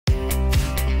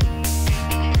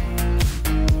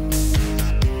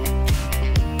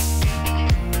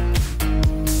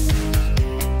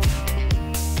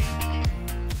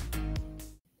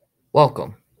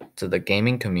Welcome to the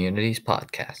Gaming Communities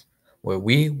Podcast, where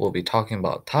we will be talking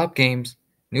about top games,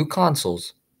 new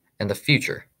consoles, and the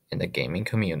future in the gaming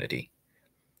community.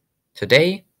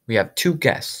 Today, we have two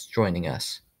guests joining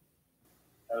us.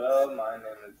 Hello, my name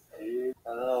is Steve.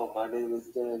 Hello, my name is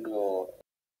Daniel.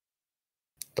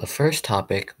 The first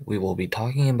topic we will be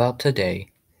talking about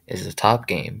today is the top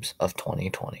games of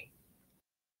 2020.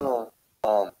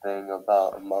 The thing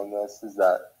about Among Us is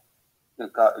that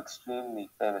it got extremely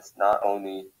famous not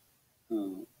only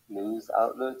through news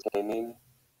outlets, gaming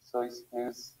source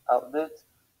news outlets,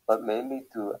 but mainly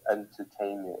through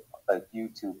entertainment like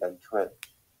YouTube and Twitch.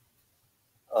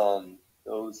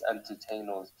 Those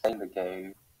entertainers playing the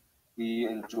game, we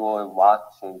enjoy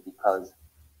watching because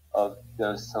of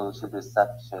their social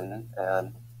deception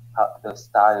and their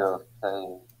style of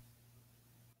playing.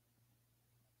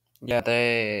 Yeah,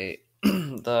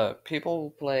 the people who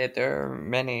play, there are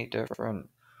many different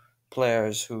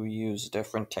players who use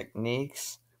different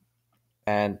techniques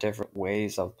and different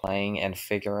ways of playing and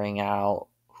figuring out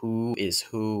who is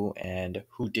who and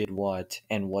who did what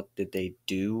and what did they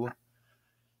do.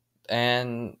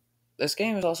 And this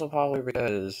game is also popular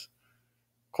because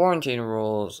quarantine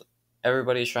rules,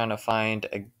 everybody's trying to find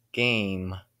a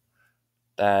game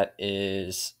that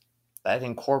is that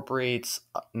incorporates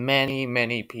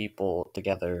many people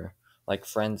together, like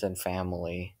friends and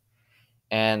family.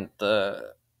 And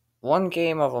the one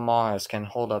game of Among Us can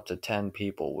hold up to 10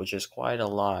 people, which is quite a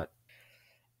lot.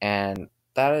 And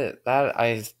that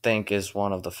I think is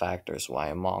one of the factors why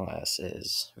Among Us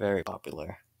is very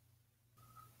popular.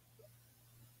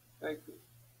 Like,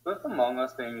 with Among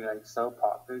Us being like so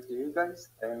popular, do you guys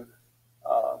think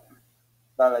um,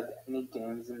 that like any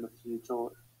games in the future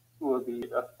will be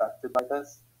affected by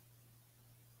this?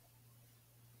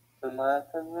 In my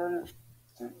opinion,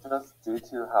 just due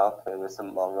to how famous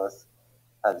Among Us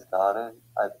has gotten,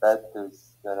 I bet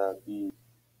there's gonna be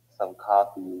some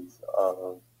copies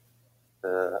of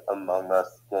the Among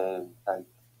Us game, like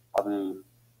probably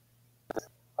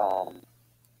um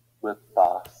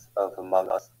rip-offs of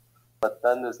Among Us. But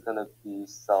then there's gonna be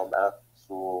some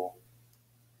actual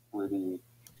really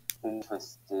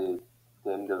interested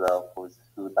game developers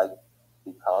who like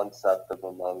the concept of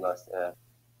Among Us and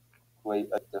create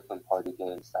a different party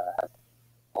games that has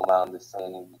around the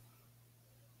same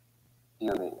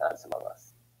feeling as Among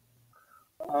Us.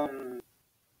 Um,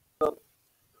 so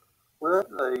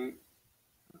what like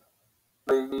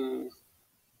these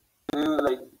new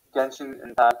like Genshin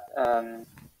Impact and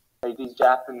like these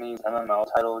Japanese MMO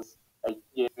titles like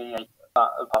gaining like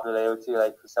popularity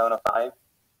like Persona 5.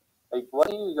 Like what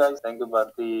do you guys think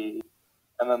about the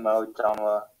MMO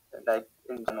genre like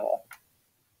in general?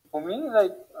 For me,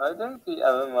 like I think the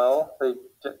MMO,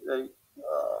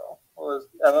 was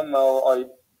MMO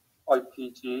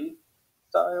RPG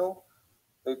style,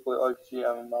 like for RPG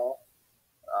MMO.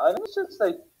 I think it's just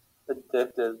like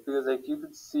addictive because like you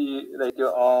could see like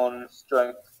your own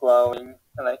strength growing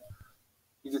and like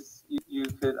you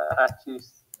could actually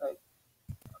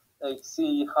like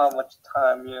see how much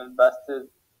time you invested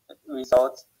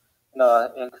results in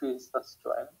increase of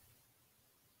strength.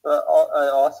 But I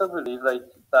also believe like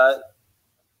that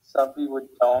some people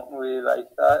don't really like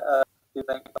that. They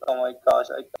think, oh my gosh,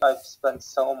 I've spent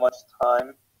so much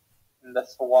time in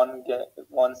this one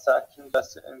section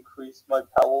just to increase my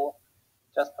power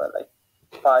just by like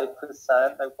 5%.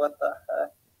 Like, what the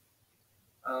heck?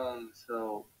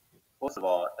 So first of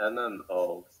all,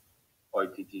 MMO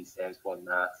RPG stands for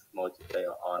Mass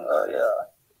Multiplayer Oh, Online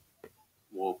yeah.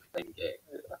 Role-Playing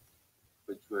Game,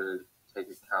 which would take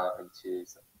account into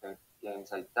games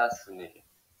like Destiny,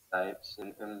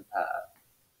 Genshin Impact,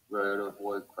 World of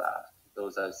Warcraft.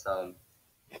 Those are some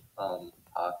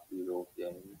popular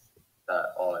games that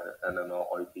are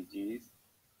MMORPGs.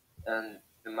 And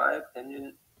in my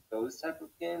opinion, those type of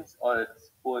games are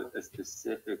for a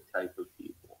specific type of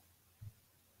people.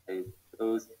 Like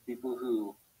those people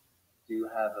who do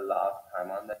have a lot of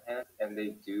time on their hands and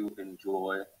they do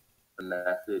enjoy the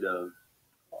method of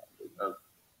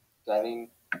getting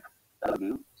that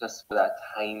loot just for that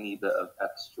tiny bit of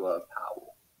extra power,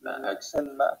 that extra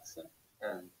And maxing.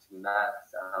 and to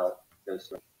max out their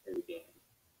strength in the game.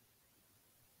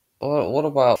 What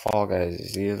about Fall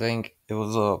Guys? Do you think it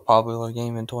was a popular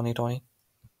game in 2020?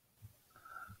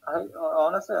 I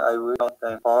really don't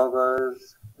think Fall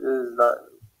Guys is that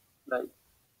like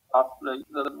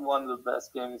one of the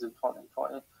best games of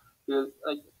 2020 because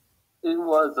like it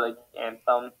was like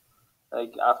Anthem.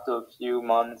 Like after a few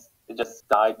months, it just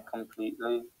died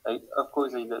completely. Like of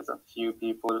course, like, there's a few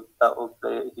people that will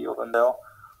play it here and there,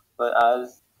 but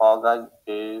as Fall Guys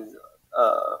is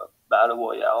a battle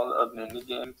royale of mini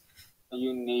games,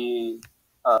 you need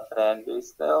a fan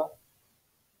base though.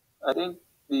 I think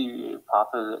the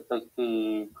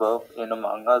growth in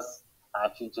Among Us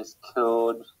actually just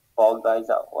killed Fall Guys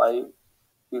outright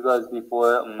because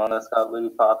before Among Us got really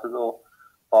popular,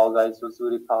 Fall Guys was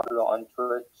really popular on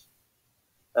Twitch,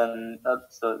 and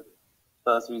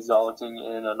thus resulting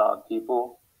in a lot of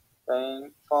people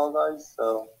playing Fall Guys.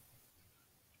 So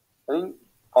I think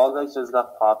Fall Guys just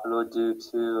got popular due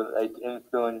to like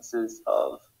influences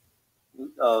of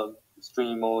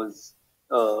streamers,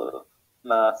 uh, of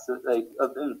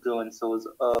influencers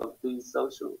of these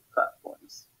social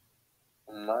platforms.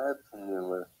 In my opinion,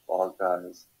 with Fall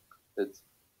Guys, it's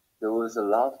there was a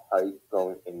lot of hype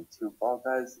going into Fall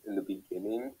Guys in the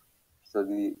beginning, so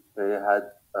they had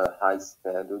a high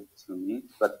standard to reach,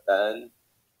 but then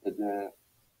they didn't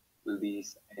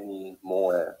release any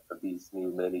more of these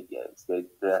new mini games. They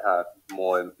have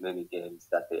more mini games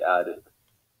that they added.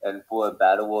 And for a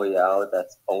battle royale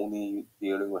that's only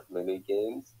dealing with mini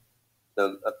games,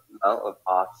 the amount of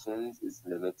options is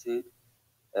limited.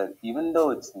 And even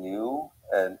though it's new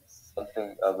and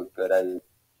something of a good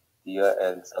idea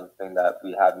and something that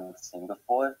we haven't seen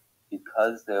before,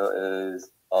 because there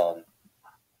is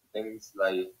things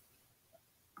like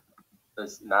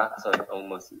the maps are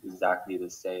almost exactly the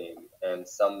same, and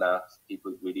some maps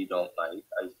people really don't like.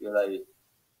 I feel like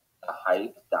the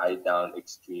hype died down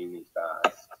extremely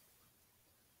fast.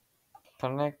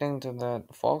 Connecting to that,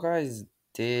 Fall Guys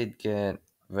did get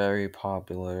very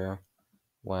popular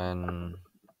when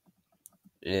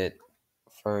it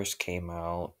first came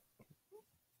out.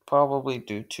 Probably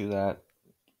due to that,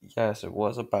 yes, it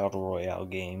was a battle royale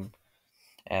game,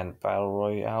 and battle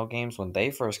royale games when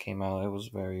they first came out, it was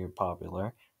very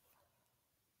popular.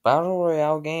 Battle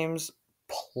royale games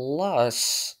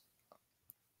plus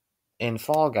in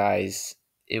Fall Guys,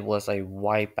 it was a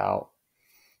wipeout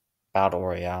battle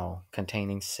royale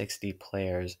containing 60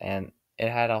 players, and it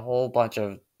had a whole bunch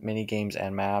of mini games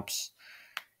and maps,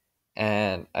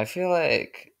 and I feel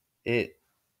like it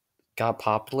got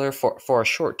popular for a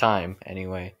short time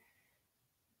anyway.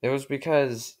 It was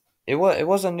because it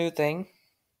was a new thing,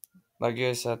 like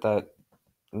you said, that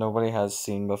nobody has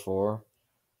seen before,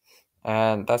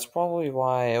 and that's probably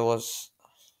why it was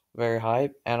very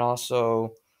hype. And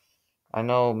also, I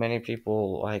know many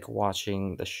people like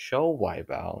watching the show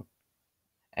Wipeout,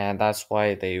 and that's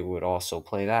why they would also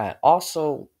play that.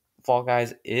 Also, Fall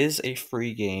Guys is a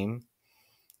free game,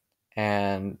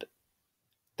 and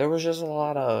there was just a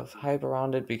lot of hype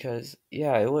around it because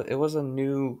yeah, it was a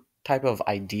new type of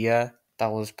idea that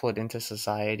was put into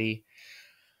society,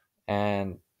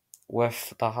 and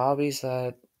with the hobbies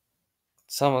that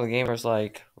some of the gamers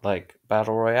like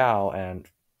Battle Royale and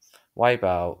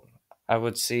Wipeout, I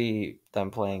would see them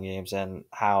playing games and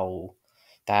how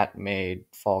that made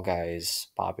Fall Guys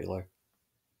popular.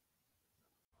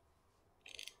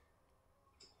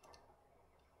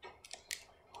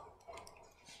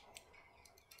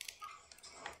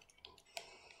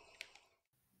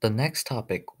 The next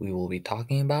topic we will be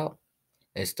talking about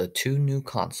is the two new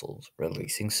consoles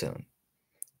releasing soon,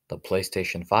 the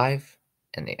PlayStation 5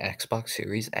 and the Xbox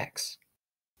Series X.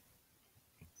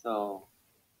 So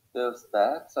the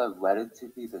specs are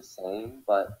relatively the same,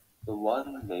 but the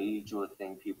one major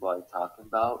thing people are talking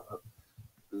about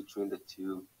between the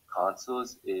two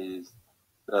consoles is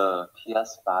the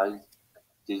PS5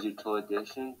 digital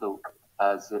edition,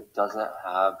 as it doesn't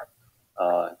have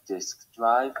a disk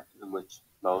drive, which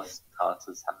most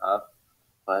consoles have,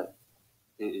 but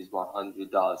it is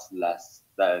 $100 less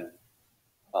than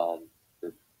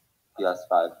the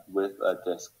PS5 with a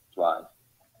disk drive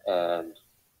and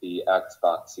the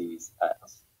Xbox Series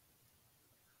X.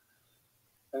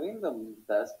 I think the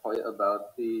best part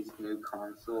about these new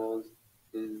consoles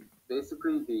is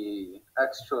basically the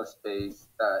extra space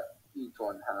that each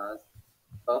one has.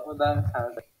 Both of them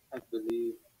has, I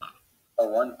believe, a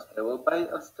 1 terabyte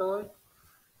of storage,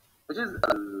 which is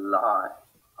a lot,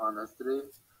 honestly.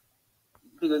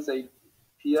 Because a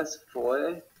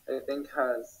PS4, I think,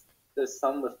 has there's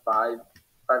some with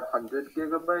 500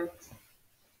 gigabytes,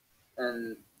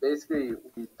 and basically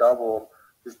we double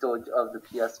the storage of the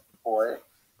PS4.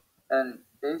 And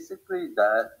basically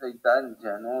that in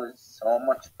general is so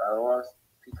much better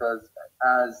because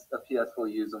as a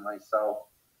PS4 user myself,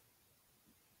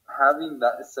 having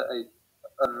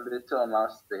a little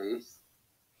amount of space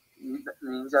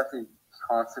means you have to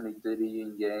constantly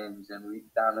deleting games and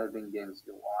re-downloading games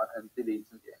you want and deleting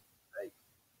games like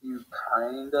you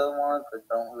kinda want but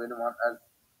don't really want as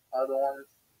other ones.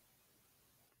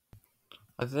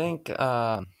 I think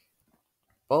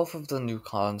both of the new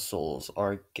consoles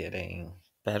are getting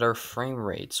better frame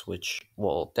rates, which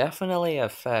will definitely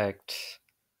affect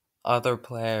other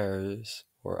players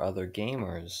or other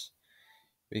gamers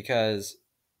because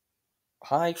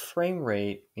high frame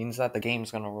rate means that the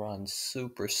game's going to run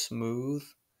super smooth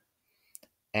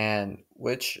and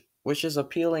which is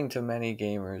appealing to many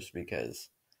gamers because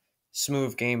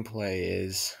smooth gameplay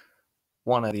is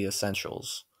one of the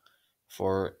essentials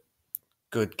for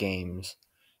good games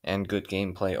and good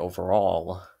gameplay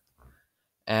overall.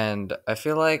 And I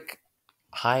feel like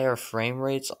higher frame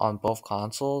rates on both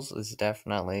consoles is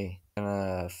definitely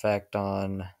gonna affect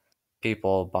on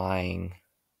people buying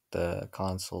the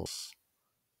consoles.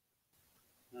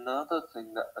 Another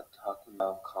thing that I'm talking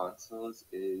about consoles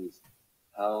is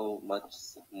how much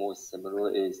more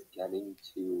similar it is getting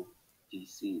to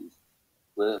PCs.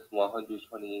 With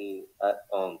 120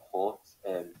 hertz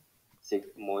and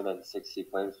more than 60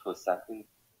 frames per second,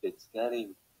 it's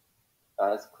getting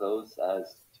as close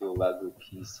as to a regular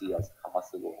PC as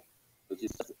possible, which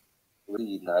is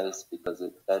really nice because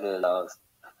it then allows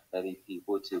many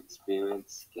people to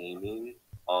experience gaming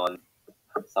on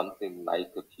something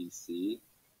like a PC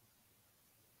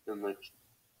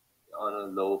on a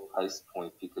low price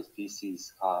point because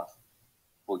PCs cost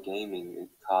for gaming it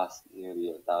costs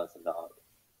nearly $1,000,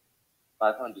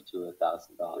 500 to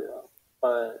 $1,000. Yeah.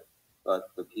 But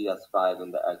The PS5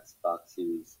 and the Xbox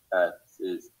Series X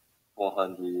is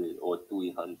 400 or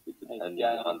 300 again,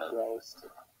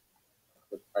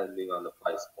 depending on the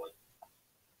price point.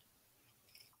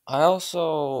 I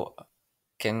also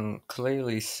can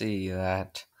clearly see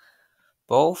that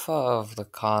both of the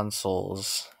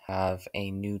consoles have a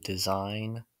new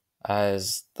design,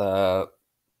 as the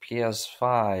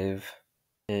PS5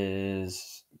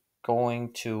 is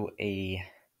going to a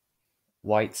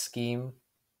white scheme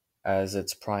as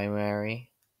its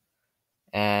primary.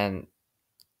 And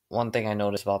one thing I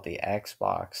noticed about the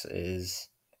Xbox is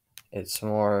it's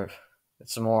more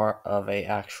it's more of a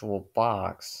actual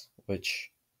box,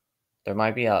 which there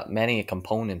might be many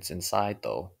components inside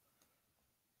though.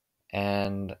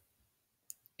 And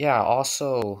yeah,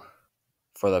 also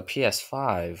for the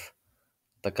PS5,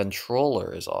 the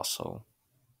controller is also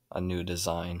a new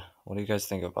design. What do you guys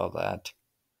think about that?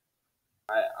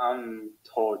 I'm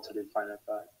totally fine with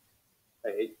that.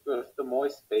 Like, with the more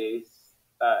space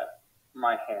that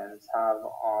my hands have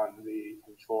on the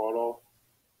controller,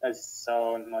 is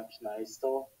so much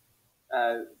nicer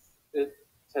as it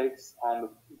takes on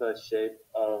the shape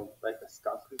of like a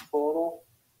SCUF controller.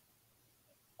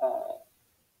 Uh,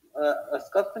 a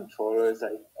SCUF controller is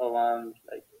like around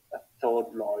like a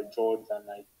third larger than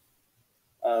like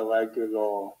a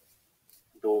regular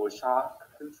DualShock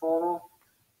controller,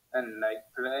 and like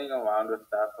playing around with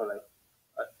that for like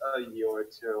a year or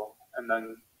two, and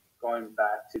then going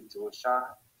back to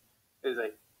DualShock is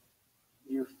like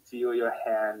you feel your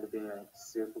hand being like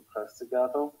super close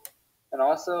together, and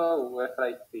also with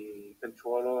like the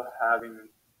controller having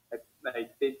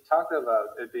like they talked about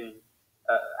it being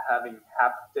having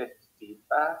haptic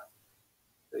feedback,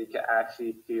 so you can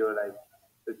actually feel like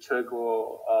the trigger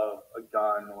of a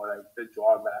gun or like the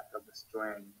drawback of the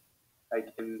string,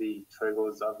 like in the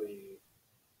triggers of the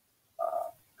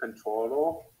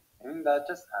controller. I think that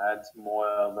just adds more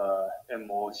of a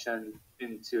emotion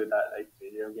into that like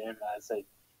video game as like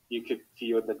you could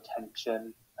feel the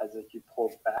tension as like you pull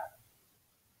back.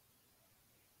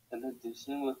 In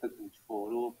addition, with the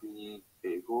controller being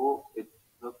bigger, it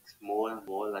looks more and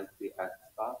more like the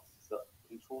Xbox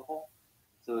controller.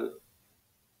 So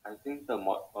I think the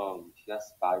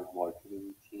PS5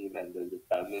 marketing team and the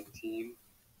development team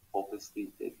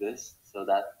purposely did this so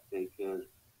that they could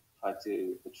try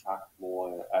to attract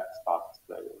more Xbox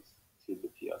players to the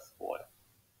PS4.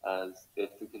 As if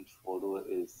the controller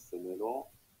is similar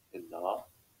enough,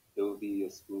 it will be a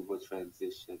smoother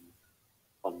transition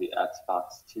from the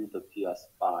Xbox to the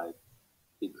PS5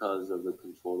 because of the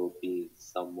controller being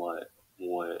somewhat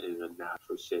more in a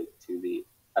natural shape to the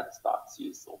Xbox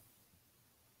user.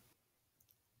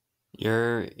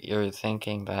 You're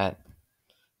thinking that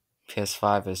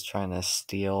PS5 is trying to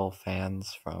steal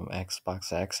fans from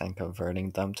Xbox X and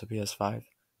converting them to PS5?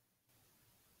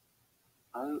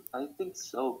 I think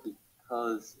so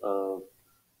because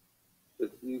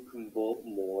if you convert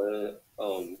more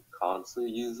console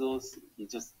users, you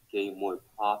just gain more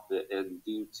profit, and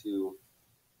due to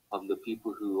the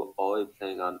people who are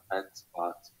playing on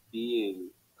Xbox being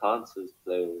console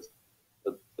players,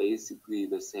 are basically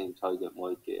the same target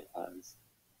market as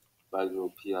regular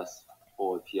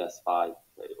PS4, PS5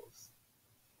 players,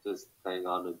 just playing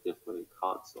on a different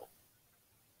console.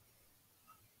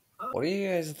 What do you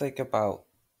guys think about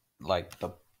like the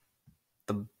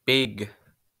big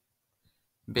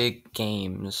big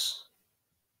games.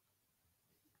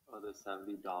 Other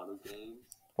 $70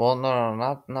 games. Well, no,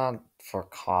 not for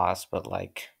cost, but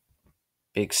like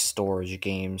big storage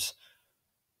games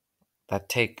that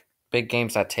take big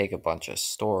games that take a bunch of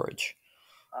storage.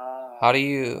 How do Ah,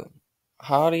 you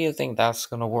how do you think that's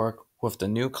gonna work with the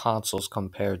new consoles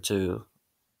compared to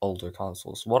older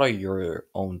consoles? What are your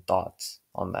own thoughts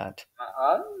on that?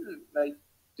 I'm like,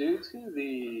 due to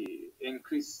the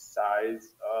increased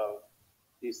size of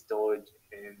the storage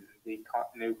in the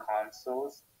new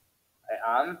consoles,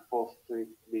 I'm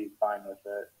perfectly fine with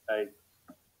it. Like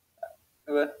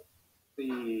with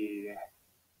the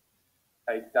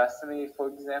Destiny, for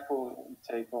example,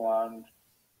 take around,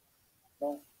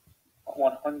 no,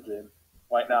 100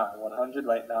 right now. 100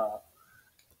 right now.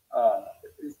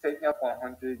 It's taking up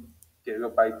 100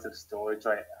 gigabytes of storage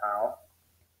right now,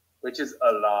 which is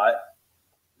a lot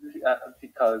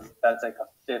because that's like a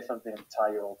fifth of the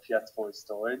entire PS4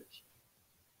 storage.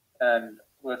 And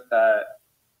with that,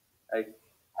 like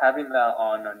having that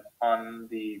on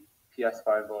the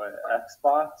PS5 or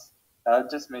Xbox, that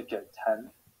would just make it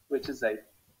 10, which is like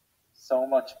so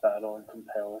much better in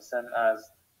comparison,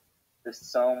 as there's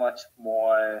so much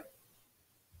more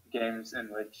games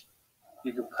in which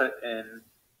you could put in,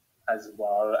 as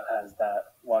well as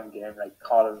that one game like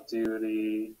Call of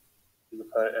Duty. You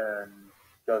could put in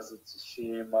Ghost of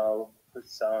Tsushima,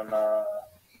 Persona,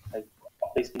 like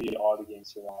basically all the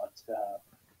games you want to have.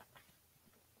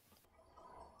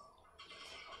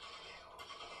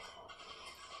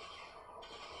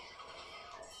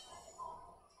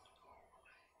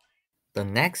 The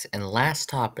next and last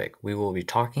topic we will be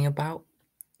talking about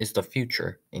is the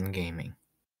future in gaming.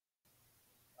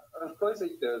 Of course,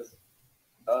 like there's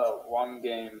one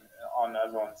game on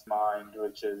everyone's mind,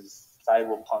 which is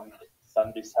Cyberpunk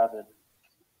 77,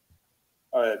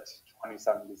 or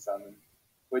 2077,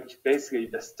 which basically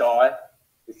the star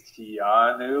is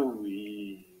Keanu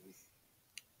Reeves.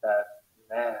 That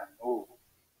man, oh,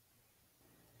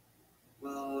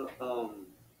 Well,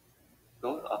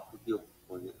 going off of your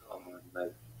point on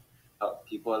like how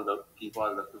people are looking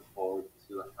forward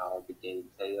to how the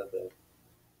gameplay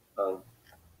of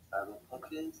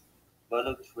Cyberpunk is. When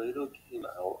a trailer came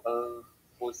out of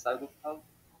for Cyberpunk,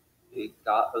 it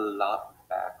got a lot of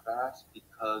backlash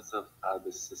because of how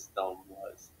the system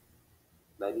was.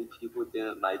 Many people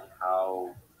didn't like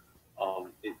how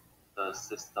the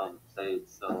system played,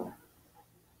 so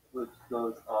which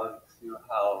goes on to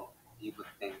how people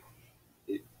think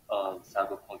it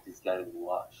Cyberpunk is getting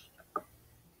rushed.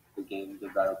 The game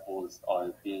developers are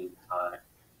being kind,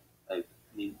 like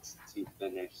needs to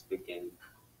finish the game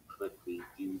quickly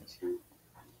due to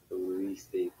the release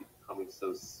date coming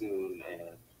so soon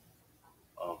and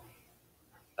um,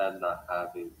 them not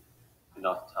having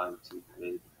enough time to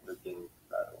make the game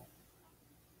better.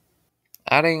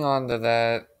 Adding on to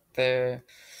that,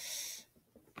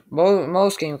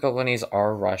 most game companies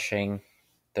are rushing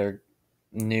their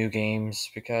new games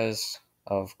because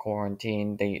of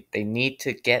quarantine. They need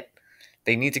to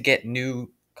get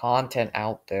new content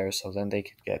out there so then they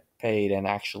could get paid and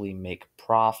actually make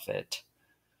profit.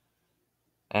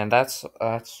 And that's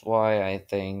why I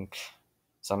think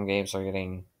some games are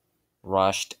getting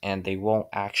rushed and they won't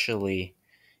actually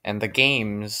and the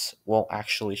games won't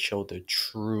actually show their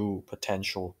true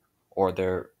potential or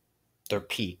their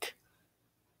peak.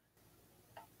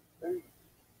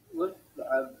 look,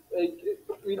 like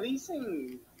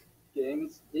releasing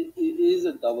games, it is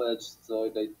a double-edged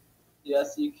sword. Like,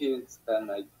 yes, you can spend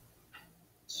like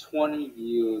 20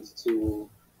 years to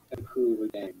improve a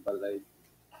game, but like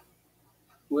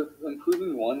with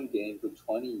improving one game for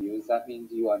 20 years, that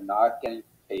means you are not getting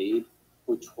paid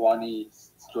for 20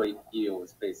 straight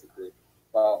years, basically.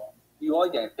 Well, you are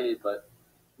getting paid, but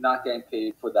not getting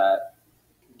paid for that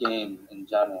game in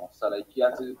general. So like you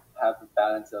have to have a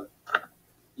balance of,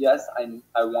 yes,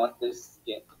 I want this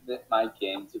game, my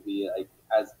game to be like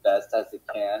as best as it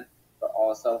can, but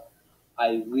also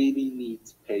I really need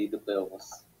to pay the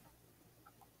bills.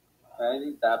 I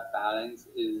think that balance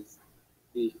is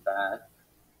the fact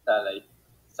that like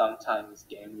sometimes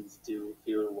games do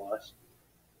feel rushed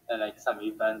and like some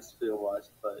events feel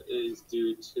rushed, but it is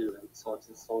due to like sorts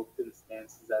of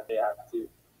circumstances that they have to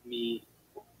meet,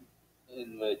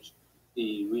 in which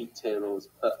the retailers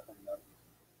put on them.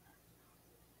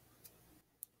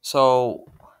 So,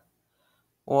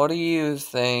 what do you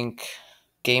think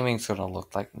gaming's gonna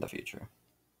look like in the future?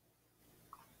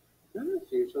 In the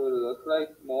future, it will look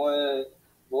like more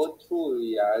virtual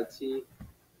reality,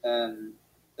 and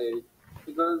like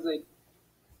because like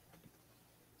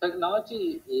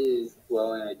technology is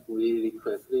growing like really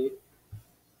quickly,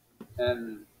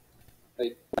 and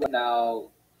like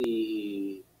now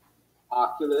the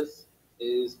Oculus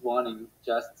is running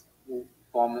just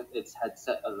from its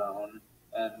headset alone,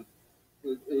 and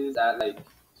it is at like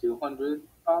 £200,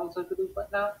 I believe,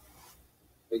 right now.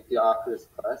 Like the Oculus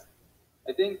Quest.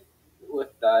 I think with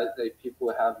that, like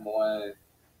people have more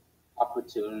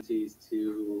opportunities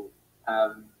to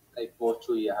have like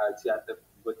virtual reality at the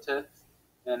fingertips,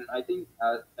 and I think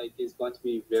like it's going to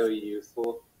be very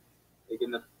useful like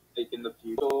in the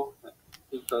future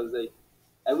because like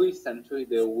every century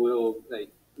there will like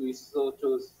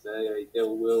researchers say like, there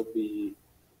will be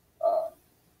uh,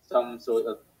 some sort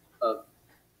of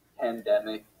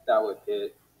pandemic that would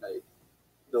hit like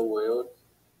the world,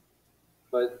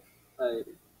 but like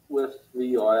with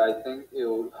VR, I think it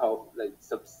will help like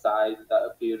subside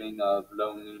that feeling of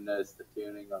loneliness, the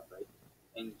feeling of like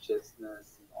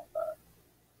anxiousness and all that.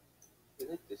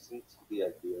 In addition to the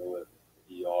idea of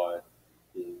VR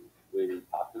being really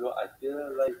popular, I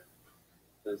feel like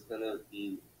there's gonna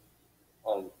be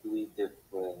three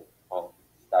different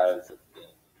styles of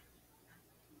game.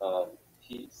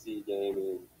 PC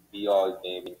gaming, VR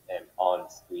gaming, and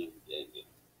on-screen gaming.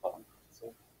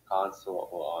 So console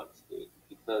or on-screen.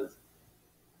 Because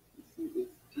if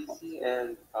PC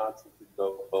and console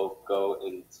could both go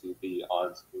into the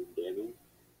on-screen gaming,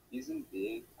 reason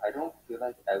being, I don't feel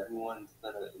like everyone's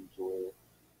gonna enjoy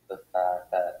the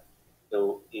fact that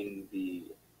they're in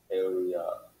the area,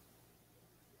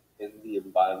 in the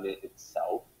environment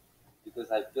itself,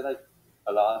 because I feel like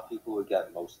a lot of people would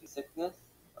get motion sickness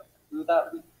through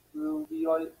that through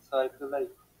VR. So I feel like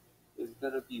there's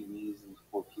gonna be reasons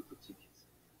for people to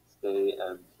stay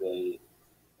and play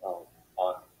um,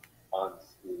 on on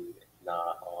screen,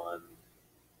 not on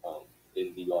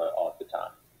in VR all the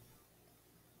time.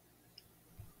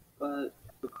 But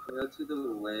compared to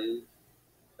the way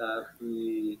that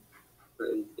we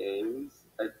play games,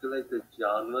 I feel like the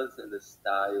genres and the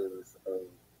styles of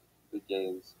the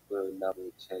games will never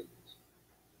change.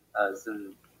 As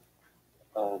in,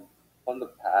 from the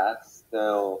past, there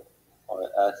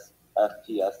are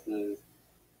FPSs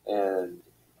and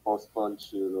post-run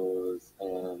shooters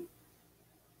and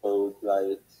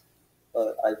roguelites.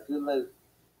 But I feel like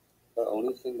the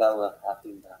only thing that will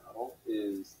happen now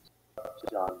is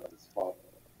genres from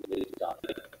major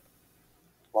genres.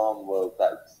 From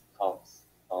roguelites comes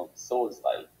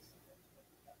Souls-likes,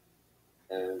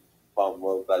 and from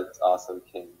roguelites also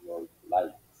came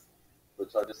roguelites,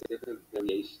 which are just different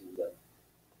variations of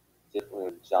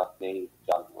different main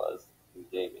genres in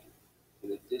gaming.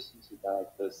 In addition to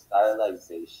that, the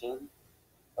stylization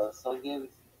of some games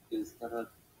is gonna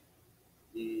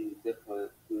be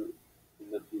different in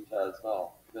the future as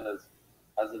well. Because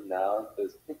as of now,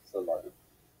 there's pixel art,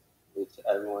 which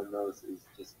everyone knows is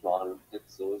just drawing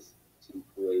pixels to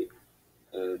create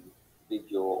a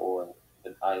figure or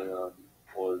an item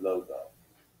or logo.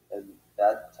 And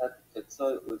that type of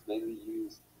pixel was mainly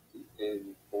used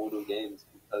in older games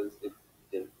because it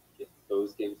didn't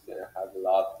those games didn't have a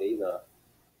lot of data.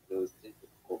 It was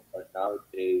difficult, but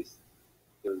nowadays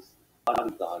there's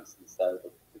polygons instead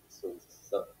of pixels,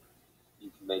 so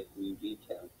you can make 3D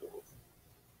characters.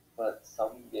 But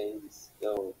some games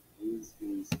still use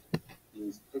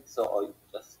pixel art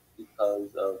just because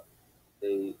of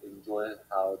they enjoy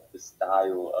how the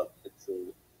style of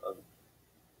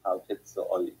how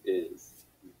pixel art is.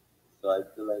 So I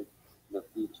feel like in the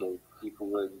future people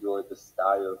will enjoy the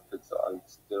style of pixel art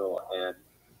still and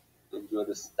enjoy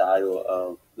the style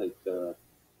of like the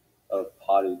of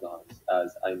polygons,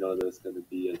 as I know there's going to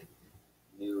be a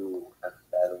new and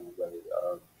better way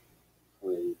of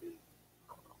creating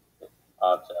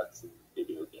objects in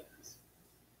video games.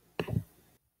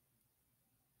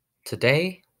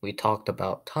 Today, we talked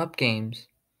about top games,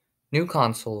 new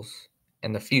consoles,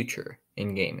 and the future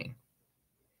in gaming.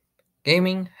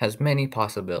 Gaming has many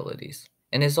possibilities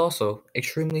and is also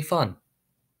extremely fun.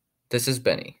 This is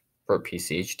Benny for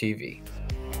PCH TV.